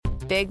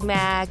Big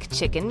Mac,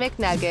 Chicken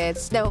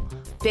McNuggets, no,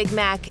 Big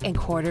Mac and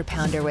Quarter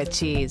Pounder with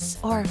cheese,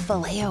 or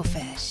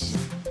Filet-O-Fish.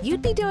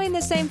 You'd be doing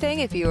the same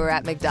thing if you were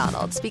at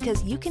McDonald's,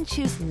 because you can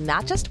choose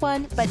not just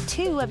one, but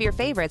two of your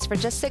favorites for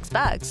just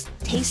 $6.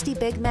 Tasty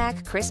Big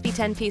Mac, crispy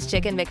 10-piece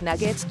Chicken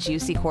McNuggets,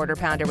 juicy Quarter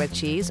Pounder with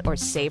cheese, or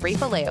savory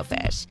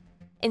Filet-O-Fish.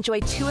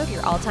 Enjoy two of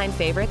your all-time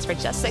favorites for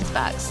just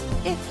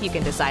 $6, if you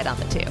can decide on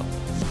the two.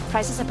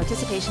 Prices and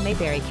participation may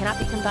vary. Cannot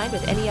be combined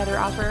with any other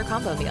offer or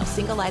combo meal.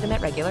 Single item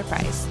at regular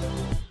price.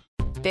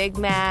 Big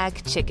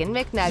Mac, Chicken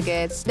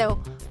McNuggets, no,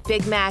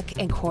 Big Mac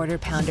and Quarter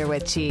Pounder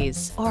with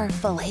cheese, or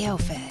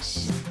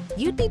Filet-O-Fish.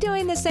 You'd be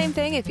doing the same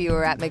thing if you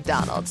were at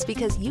McDonald's,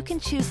 because you can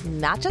choose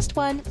not just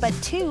one, but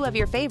two of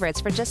your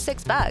favorites for just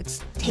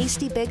 $6.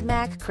 Tasty Big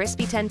Mac,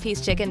 crispy 10-piece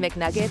Chicken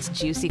McNuggets,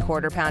 juicy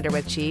Quarter Pounder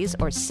with cheese,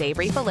 or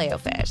savory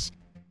Filet-O-Fish.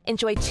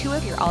 Enjoy two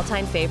of your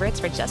all-time favorites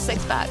for just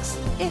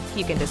 $6, if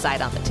you can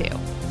decide on the two.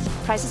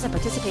 Prices and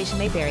participation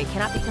may vary.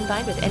 Cannot be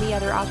combined with any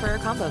other offer or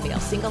combo meal.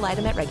 Single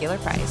item at regular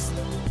price.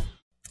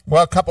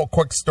 Well, a couple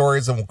quick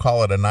stories and we'll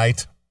call it a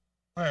night.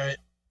 All right.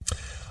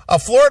 A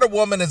Florida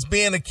woman is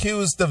being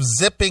accused of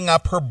zipping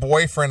up her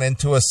boyfriend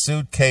into a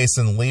suitcase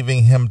and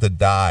leaving him to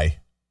die.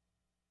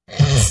 No,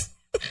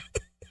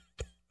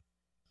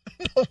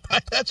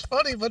 that's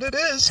funny, but it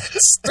is.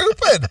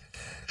 Stupid.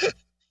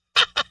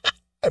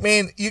 I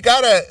mean,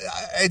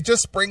 it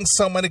just brings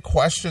so many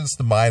questions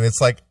to mind. It's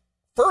like,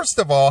 first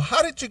of all,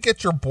 how did you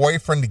get your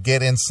boyfriend to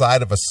get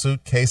inside of a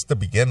suitcase to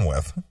begin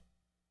with?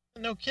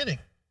 No kidding.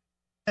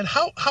 And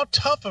how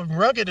tough and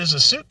rugged is a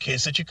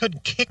suitcase that you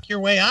couldn't kick your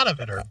way out of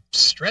it or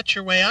stretch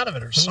your way out of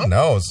it or something? Who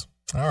knows?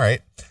 All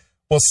right.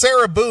 Well,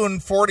 Sarah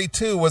Boone,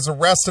 42, was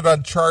arrested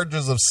on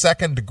charges of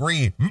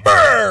second-degree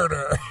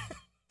murder.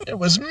 It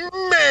was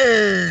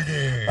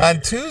murder. On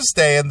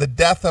Tuesday, in the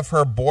death of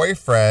her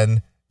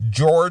boyfriend,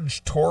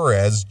 George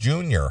Torres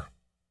Jr.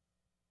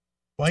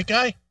 White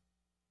guy?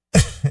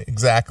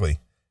 Exactly.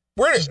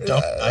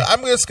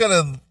 I'm just going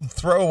to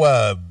throw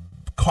a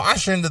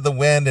caution to the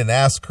wind and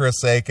ask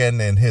Chris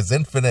Aiken in his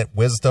infinite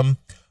wisdom,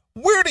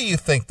 where do you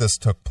think this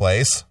took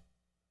place?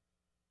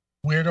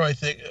 Where do I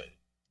think?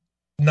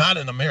 Not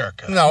in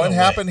America. No, it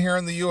happened here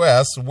in the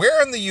U.S.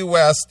 Where in the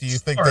U.S. do you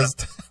think Florida.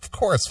 this? Of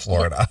course,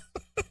 Florida.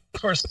 Of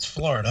course, it's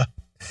Florida.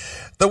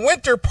 The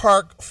Winter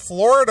Park,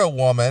 Florida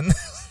woman.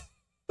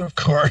 Of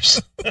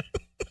course.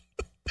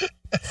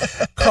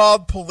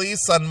 Called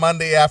police on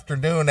Monday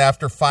afternoon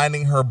after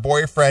finding her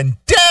boyfriend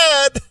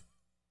dead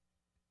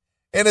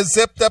in a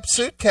zipped-up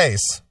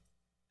suitcase.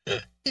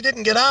 He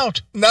didn't get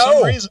out. No. For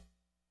some reason.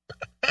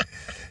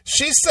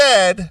 She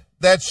said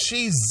that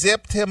she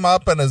zipped him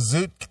up in a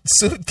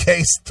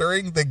suitcase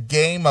during the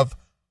game of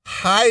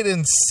hide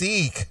and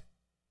seek.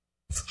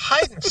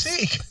 Hide and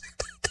seek?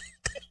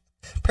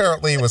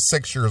 Apparently he was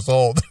 6 years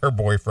old, her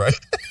boyfriend.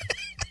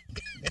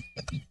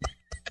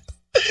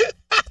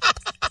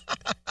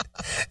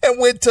 And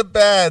went to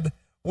bed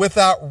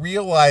without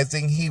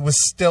realizing he was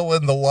still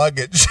in the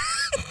luggage.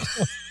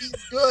 He's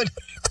good.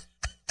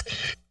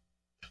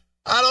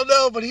 I don't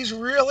know, but he's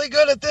really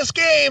good at this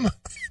game.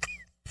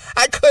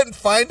 I couldn't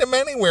find him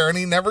anywhere, and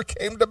he never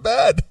came to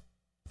bed.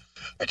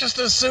 I just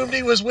assumed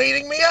he was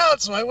waiting me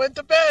out, so I went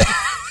to bed.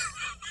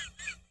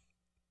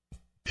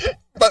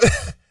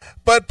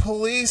 But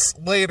police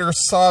later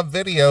saw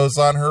videos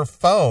on her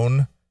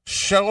phone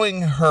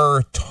showing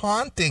her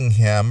taunting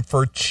him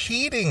for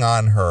cheating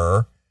on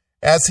her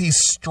as he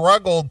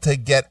struggled to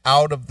get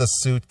out of the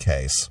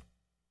suitcase.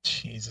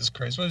 Jesus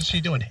Christ. What is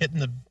she doing? Hitting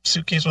the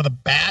suitcase with a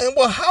bat? And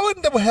well, how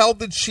in the hell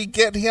did she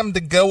get him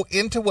to go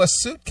into a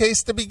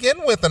suitcase to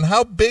begin with? And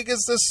how big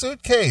is this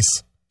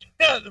suitcase?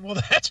 Yeah, well,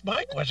 that's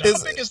my question.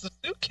 How big is the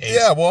suitcase?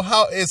 Yeah, well,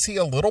 how is he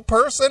a little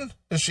person?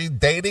 Is she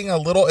dating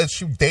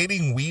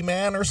Wee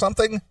Man or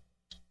something?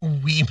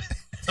 Wee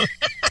Man.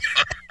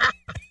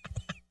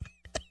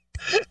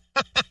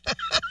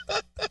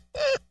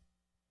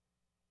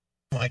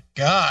 My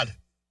God.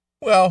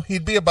 Well,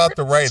 he'd be about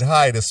the right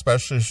height,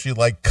 especially if she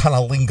liked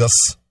cunnilingus.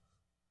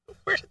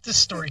 Where did this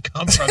story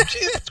come from?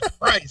 Jesus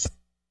Christ.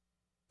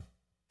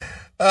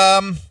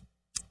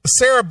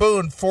 Sarah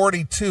Boone,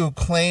 42,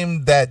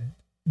 claimed that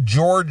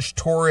George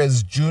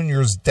Torres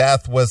Jr.'s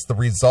death was the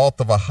result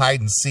of a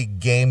hide-and-seek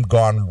game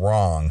gone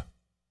wrong.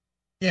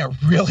 Yeah,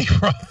 really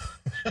wrong.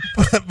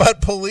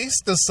 But police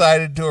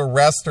decided to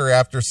arrest her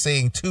after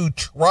seeing two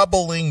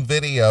troubling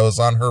videos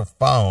on her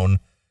phone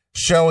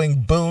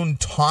showing Boone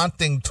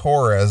taunting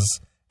Torres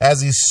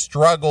as he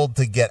struggled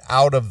to get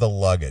out of the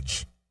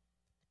luggage.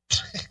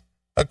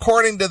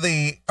 According to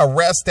the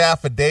arrest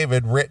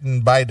affidavit written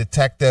by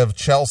Detective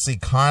Chelsea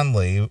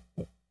Conley,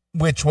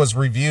 which was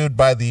reviewed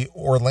by the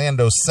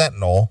Orlando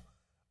Sentinel,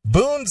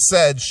 Boone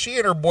said she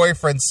and her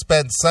boyfriend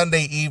spent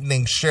Sunday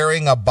evening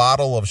sharing a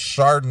bottle of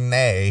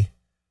Chardonnay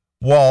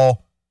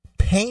while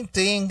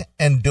painting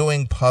and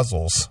doing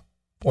puzzles.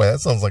 Boy,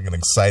 that sounds like an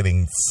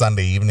exciting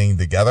Sunday evening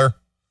together.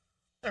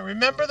 Now,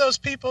 remember those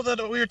people that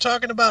we were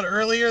talking about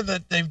earlier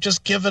that they've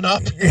just given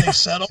up and they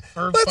settle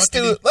for Let's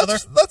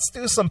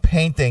do some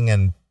painting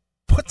and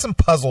put some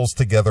puzzles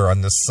together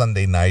on this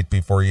Sunday night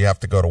before you have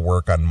to go to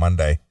work on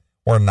Monday.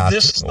 Or not.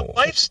 This is the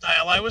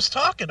lifestyle I was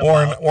talking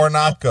about. Or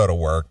not go to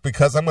work,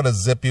 because I'm going to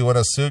zip you in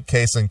a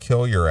suitcase and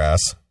kill your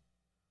ass.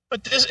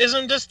 But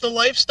isn't this the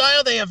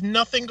lifestyle? They have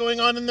nothing going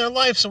on in their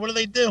life, so what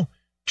do?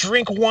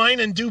 Drink wine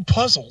and do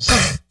puzzles.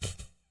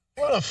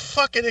 What a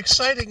fucking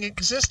exciting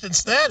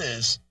existence that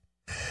is.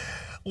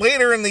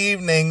 Later in the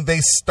evening, they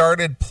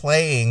started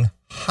playing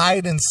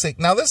hide and seek.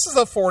 Now, this is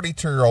a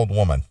 42-year-old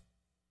woman.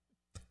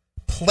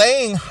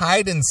 Playing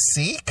hide and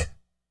seek?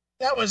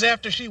 That was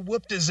after she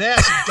whooped his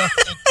ass and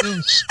ducked that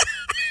goose.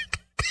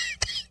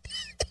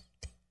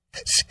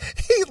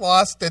 He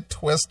lost at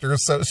Twister,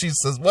 so she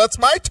says, well, it's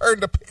my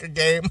turn to pick a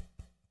game.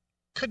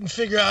 Couldn't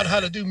figure out how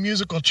to do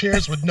musical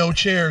chairs with no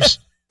chairs.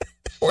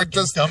 or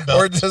just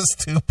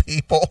two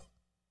people.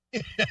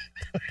 Yeah.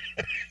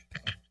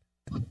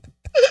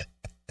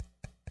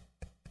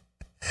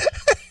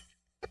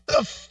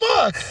 The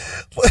fuck?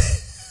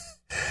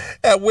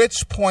 At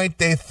which point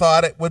they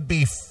thought it would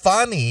be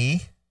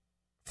funny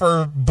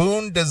for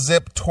Boone to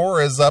zip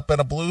Torres up in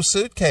a blue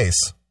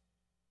suitcase.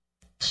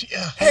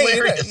 Yeah, hey,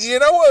 hilarious. you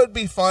know what would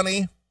be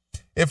funny?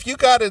 If you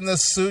got in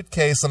this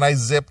suitcase and I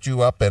zipped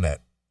you up in it.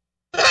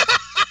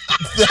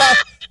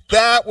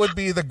 that would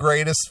be the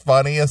greatest,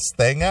 funniest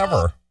thing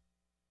ever.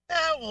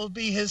 That will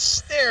be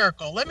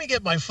hysterical. Let me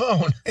get my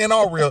phone. In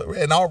all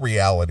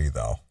reality,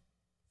 though,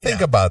 think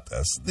about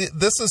this.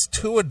 This is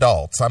two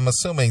adults. I'm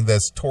assuming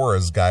this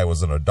Torres guy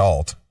was an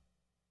adult.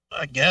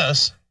 I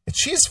guess. And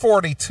she's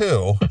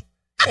 42.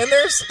 And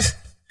there's...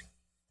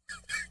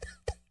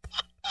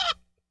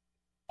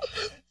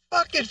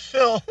 Fucking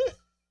Phil.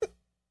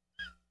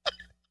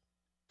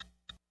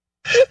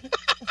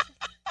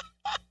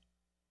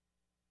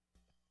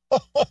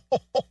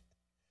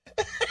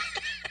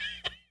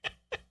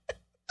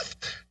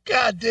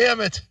 God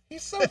damn it.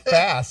 He's so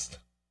fast.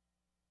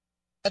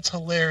 That's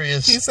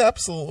hilarious. He's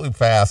absolutely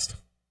fast.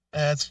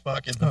 That's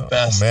fucking the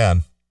best. Oh,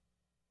 man.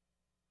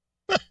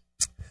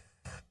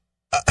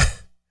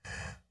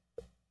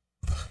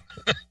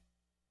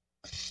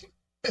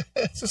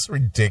 It's just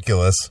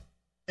ridiculous.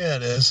 Yeah,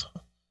 it is.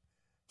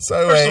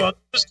 So First of all,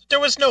 there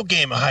was no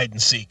game of hide and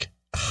seek.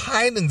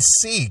 Hide and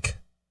seek?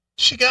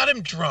 She got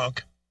him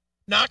drunk,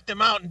 knocked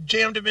him out, and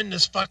jammed him in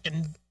this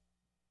fucking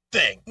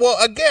thing.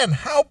 Well, again,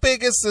 how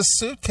big is this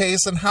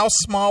suitcase and how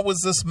small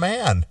was this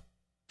man?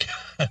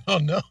 I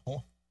don't know.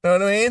 Know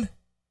what I mean?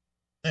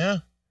 Yeah.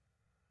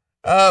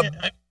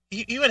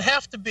 You would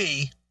have to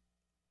be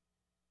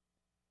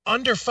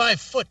under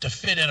 5 foot to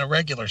fit in a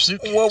regular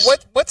suitcase. Well,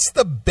 what's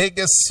the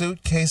biggest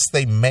suitcase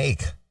they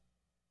make?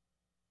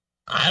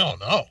 I don't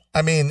know.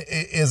 I mean,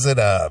 is it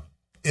a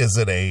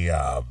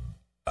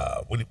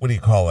what do you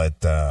call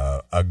it?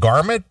 A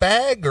garment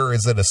bag, or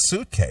is it a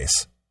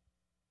suitcase?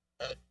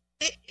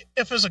 If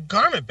it was a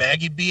garment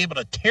bag, you'd be able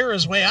to tear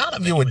his way out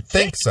of it. You would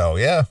think so,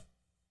 yeah.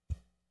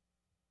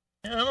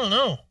 I don't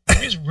know.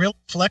 He's real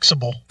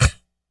flexible.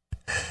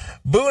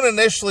 Boone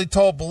initially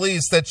told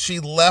police that she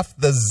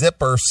left the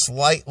zipper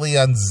slightly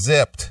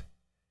unzipped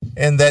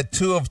and that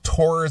two of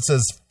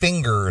Torres's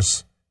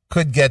fingers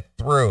could get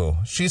through.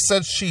 She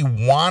said she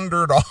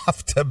wandered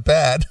off to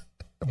bed.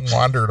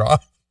 Wandered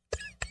off?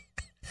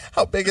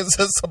 How big is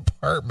this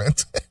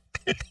apartment?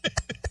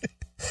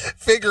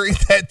 Figuring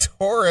that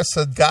Torres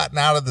had gotten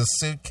out of the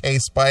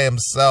suitcase by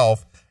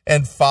himself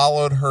and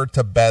followed her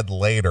to bed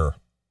later.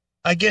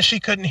 I guess she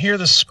couldn't hear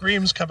the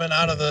screams coming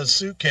out of the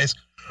suitcase.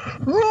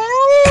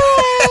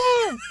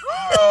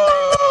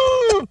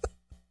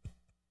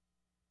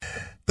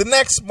 The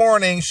next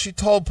morning, she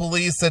told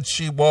police that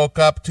she woke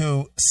up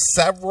to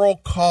several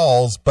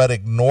calls but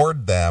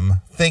ignored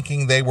them,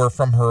 thinking they were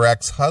from her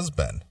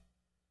ex-husband.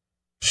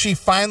 She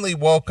finally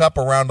woke up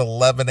around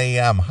 11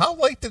 a.m. How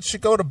late did she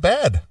go to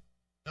bed?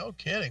 No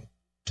kidding.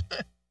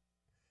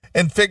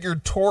 And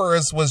figured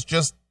Torres was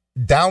just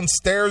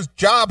downstairs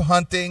job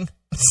hunting.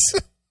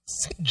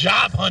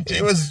 Job hunting?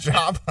 It was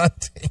job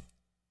hunting.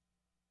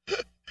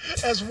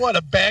 As what,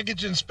 a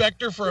baggage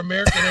inspector for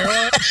American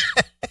Airlines?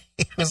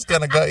 He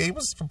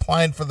was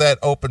applying for that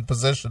open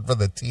position for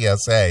the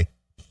TSA.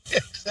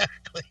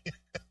 Exactly.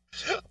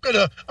 I'm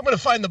gonna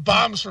find the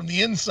bombs from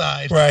the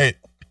inside. Right.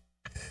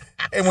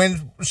 And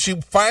when she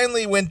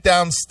finally went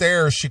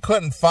downstairs, she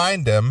couldn't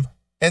find him.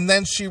 And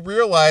then she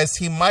realized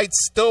he might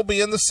still be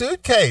in the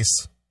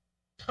suitcase.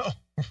 Oh,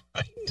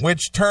 right.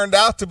 Which turned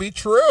out to be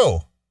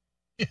true.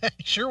 Yeah,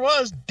 he sure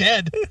was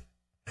dead.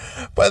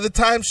 By the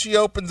time she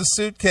opened the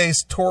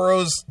suitcase,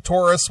 Torres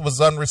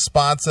was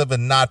unresponsive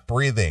and not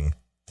breathing.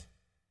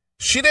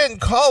 She didn't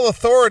call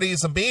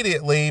authorities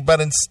immediately, but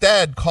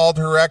instead called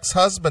her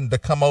ex-husband to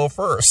come over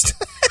first.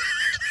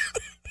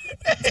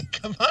 Hey,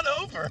 come on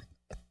over.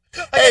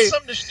 I got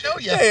something to show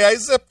you. Hey, I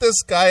zipped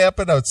this guy up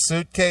in a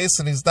suitcase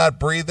and he's not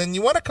breathing.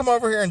 You want to come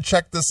over here and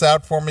check this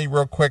out for me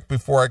real quick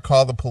before I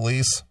call the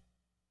police?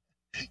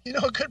 You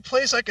know a good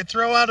place I could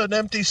throw out an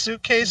empty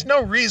suitcase?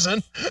 No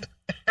reason.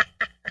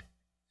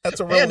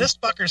 Man, this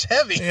fucker's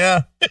heavy.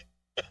 Yeah.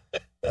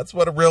 That's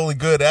what a really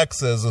good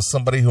ex is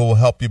somebody who will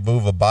help you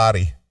move a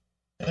body.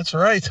 That's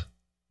right.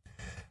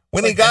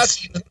 When he got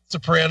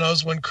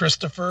Sopranos, when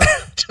Christopher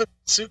took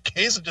the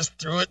suitcase and just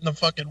threw it in the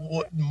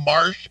fucking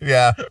marsh.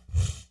 Yeah.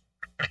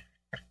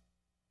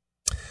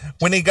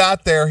 When he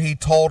got there, he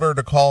told her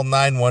to call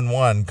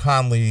 911.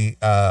 Conley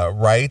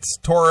writes,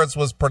 Torres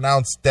was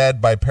pronounced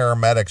dead by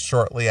paramedics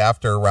shortly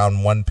after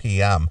around 1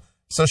 p.m.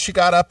 So she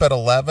got up at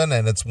 11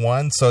 and it's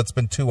 1, so it's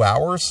been 2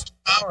 hours?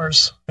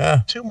 Hours.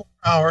 Yeah. 2 more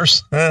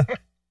hours.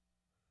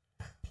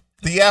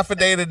 The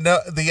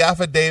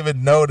affidavit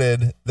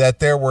noted that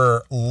there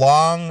were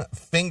long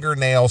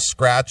fingernail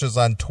scratches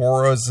on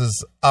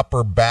Torres's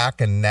upper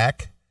back and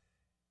neck,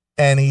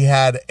 and he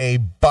had a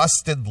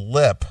busted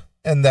lip,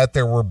 and that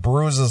there were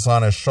bruises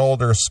on his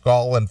shoulder,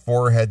 skull, and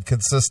forehead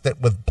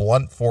consistent with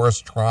blunt force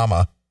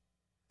trauma.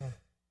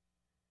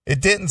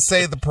 It didn't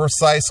say the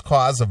precise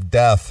cause of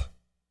death.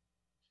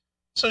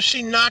 So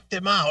she knocked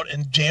him out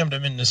and jammed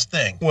him in this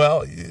thing.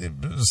 Well,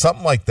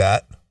 something like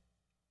that.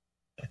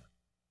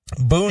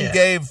 Boone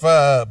gave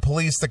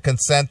police the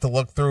consent to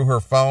look through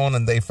her phone,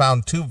 and they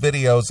found 2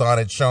 videos on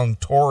it showing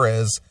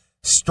Torres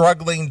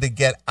struggling to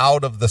get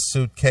out of the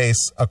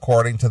suitcase,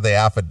 according to the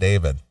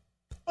affidavit.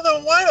 Well,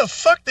 then why the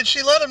fuck did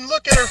she let him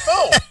look at her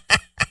phone?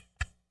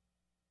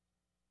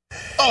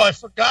 Oh, I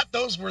forgot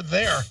those were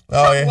there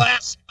from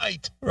last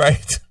night.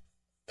 Right.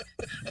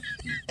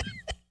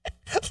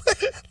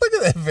 Look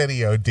at that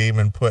video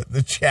Damon put in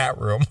the chat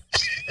room.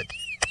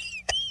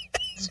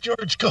 It's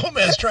George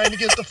Gomez trying to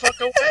get the fuck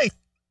away.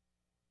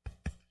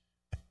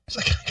 It's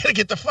like, I gotta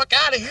get the fuck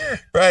out of here.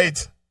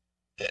 Right.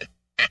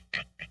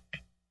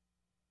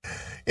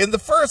 In the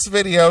first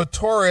video,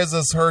 Torres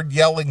is heard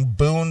yelling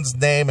Boone's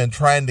name and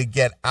trying to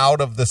get out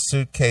of the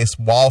suitcase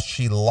while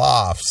she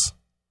laughs.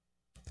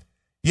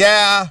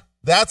 Yeah,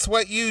 that's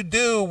what you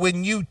do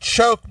when you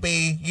choke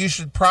me. You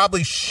should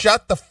probably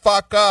shut the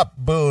fuck up,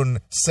 Boone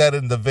said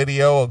in the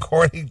video,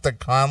 according to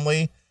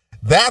Conley.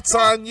 That's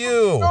on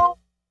you. No,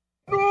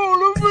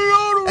 let me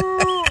out of here.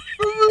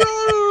 Let me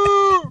out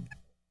of here.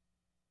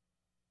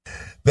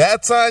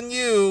 That's on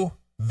you.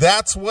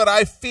 That's what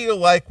I feel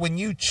like when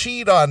you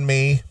cheat on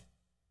me.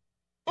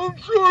 I'm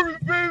sorry,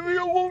 baby.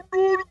 I won't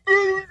do it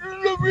again.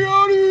 Just let me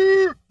out of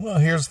here. Well,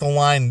 here's the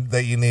line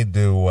that you need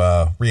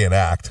to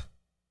reenact.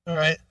 All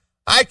right.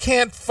 I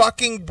can't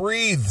fucking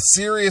breathe.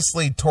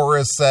 Seriously,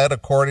 Torres said,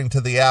 according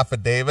to the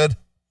affidavit.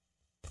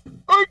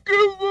 I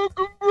can't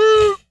fucking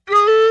breathe.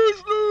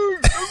 Seriously.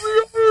 Let me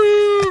out of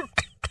here.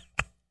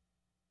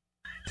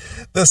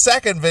 The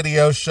second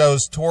video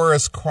shows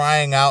Torres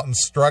crying out and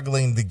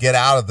struggling to get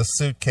out of the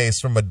suitcase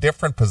from a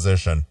different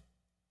position.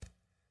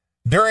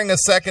 During a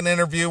second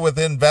interview with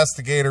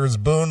investigators,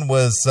 Boone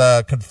was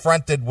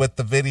confronted with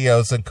the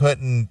videos and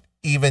couldn't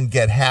even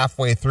get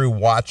halfway through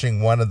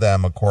watching one of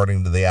them,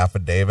 according to the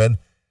affidavit.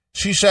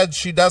 She said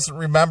she doesn't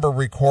remember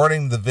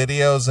recording the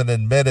videos and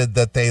admitted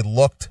that they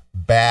looked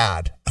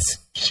bad.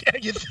 Yeah,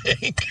 you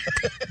think?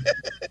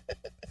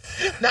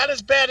 Not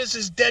as bad as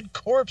his dead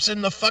corpse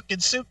in the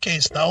fucking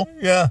suitcase, though.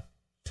 Yeah.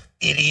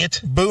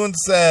 Idiot. Boone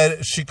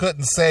said she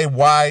couldn't say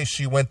why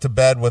she went to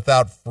bed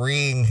without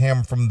freeing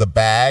him from the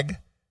bag.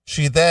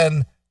 She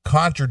then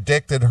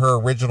contradicted her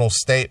original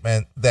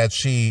statement that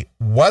she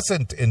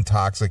wasn't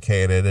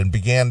intoxicated and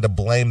began to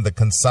blame the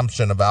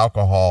consumption of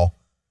alcohol.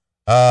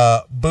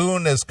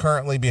 Boone is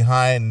currently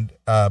behind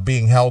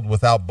being held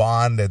without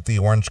bond at the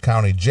Orange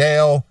County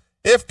Jail.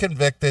 If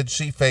convicted,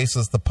 she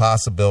faces the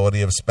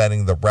possibility of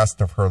spending the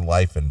rest of her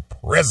life in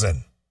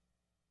prison.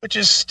 Which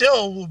is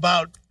still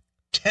about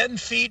 10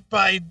 feet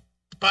by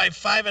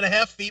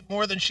 5.5 feet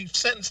more than she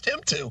sentenced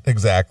him to.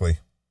 Exactly.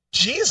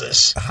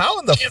 Jesus. How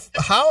in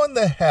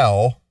the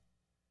hell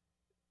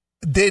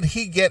did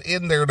he get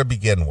in there to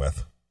begin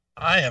with?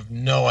 I have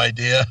no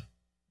idea.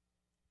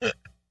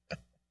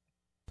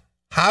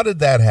 How did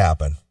that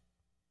happen?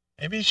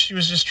 Maybe she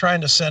was just trying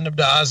to send him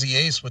to Ozzy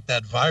Ace with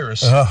that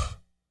virus. Ugh.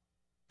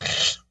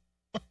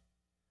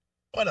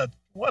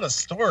 What a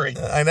story.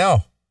 I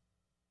know.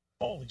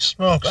 Holy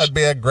smokes. That'd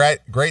be a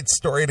great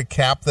story to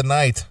cap the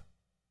night.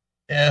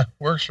 Yeah,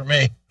 works for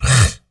me.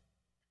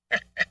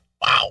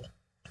 Wow.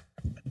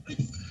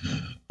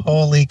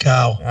 Holy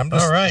cow. I'm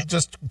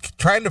just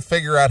trying to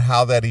figure out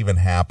how that even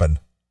happened.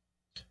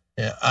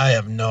 Yeah, I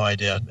have no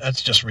idea.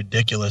 That's just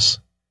ridiculous.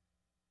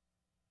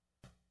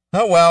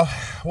 Oh,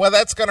 well,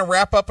 that's going to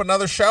wrap up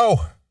another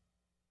show.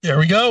 There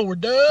we go. We're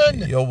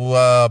done.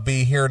 You'll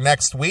be here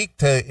next week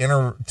to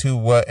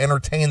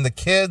entertain the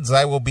kids.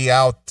 I will be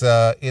out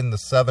in the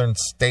southern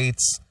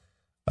states,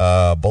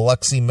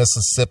 Biloxi,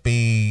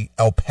 Mississippi,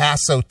 El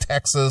Paso,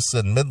 Texas,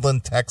 and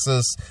Midland,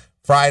 Texas,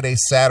 Friday,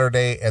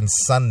 Saturday, and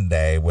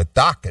Sunday with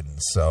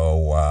Dawkins.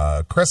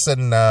 So Chris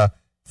and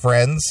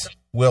friends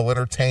will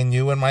entertain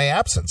you in my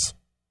absence.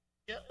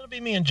 Yeah, it'll be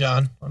me and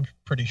John, I'm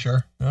pretty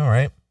sure. All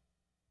right.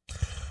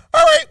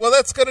 All right, well,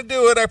 that's going to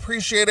do it. I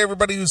appreciate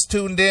everybody who's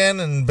tuned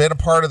in and been a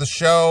part of the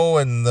show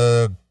and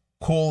the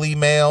cool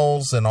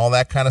emails and all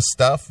that kind of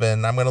stuff.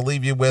 And I'm going to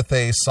leave you with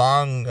a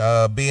song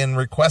being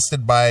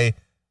requested by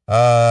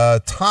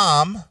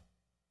Tom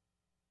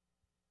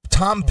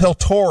Tom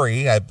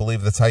Piltori, I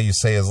believe that's how you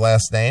say his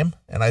last name,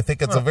 and I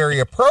think it's a very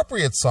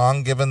appropriate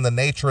song given the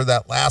nature of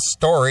that last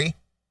story.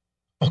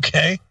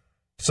 Okay.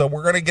 So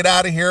we're going to get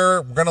out of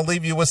here. We're going to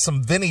leave you with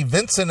some Vinnie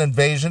Vincent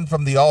Invasion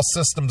from the All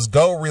Systems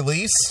Go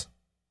release.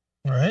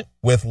 All right.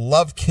 With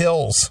Love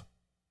Kills.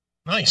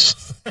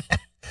 Nice.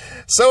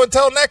 So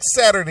until next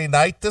Saturday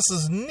night, this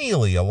is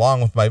Neely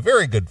along with my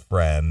very good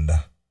friend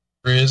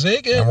Chris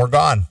Aiken. And we're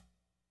gone.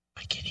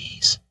 My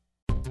kitties.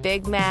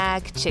 Big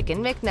Mac,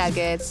 Chicken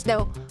McNuggets,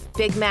 no,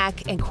 Big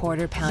Mac and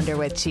Quarter Pounder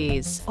with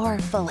cheese, or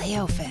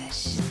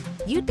Filet-O-Fish.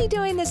 You'd be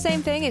doing the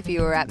same thing if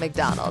you were at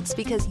McDonald's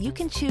because you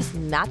can choose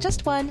not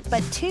just one,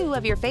 but two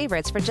of your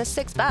favorites for just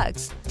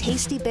 $6.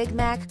 Tasty Big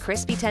Mac,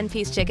 crispy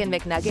 10-piece Chicken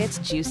McNuggets,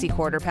 juicy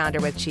Quarter Pounder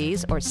with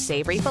cheese, or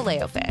savory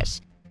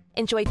Filet-O-Fish.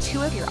 Enjoy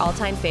two of your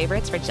all-time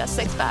favorites for just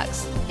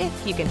 $6,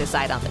 if you can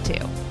decide on the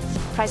two.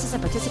 Prices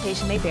and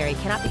participation may vary.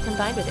 Cannot be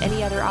combined with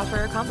any other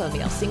offer or combo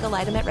meal. Single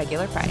item at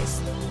regular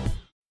price.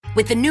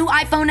 With the new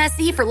iPhone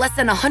SE for less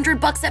than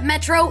 $100 at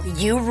Metro,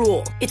 you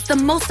rule. It's the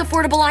most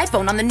affordable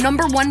iPhone on the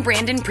 #1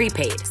 brand in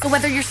prepaid. So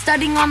whether you're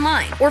studying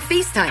online or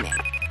FaceTiming.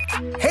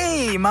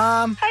 Hey,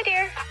 Mom. Hi,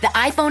 dear. The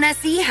iPhone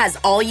SE has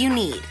all you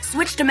need.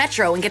 Switch to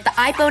Metro and get the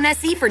iPhone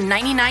SE for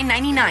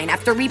 $99.99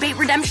 after rebate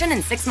redemption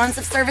and 6 months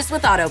of service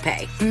with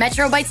AutoPay.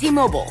 Metro by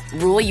T-Mobile.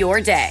 Rule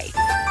your day.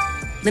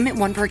 Limit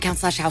 1 per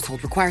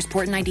account/household. Requires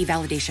port and ID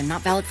validation.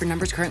 Not valid for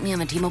numbers currently on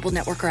the T-Mobile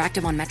network or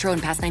active on Metro in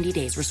past 90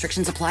 days.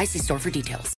 Restrictions apply. See store for details.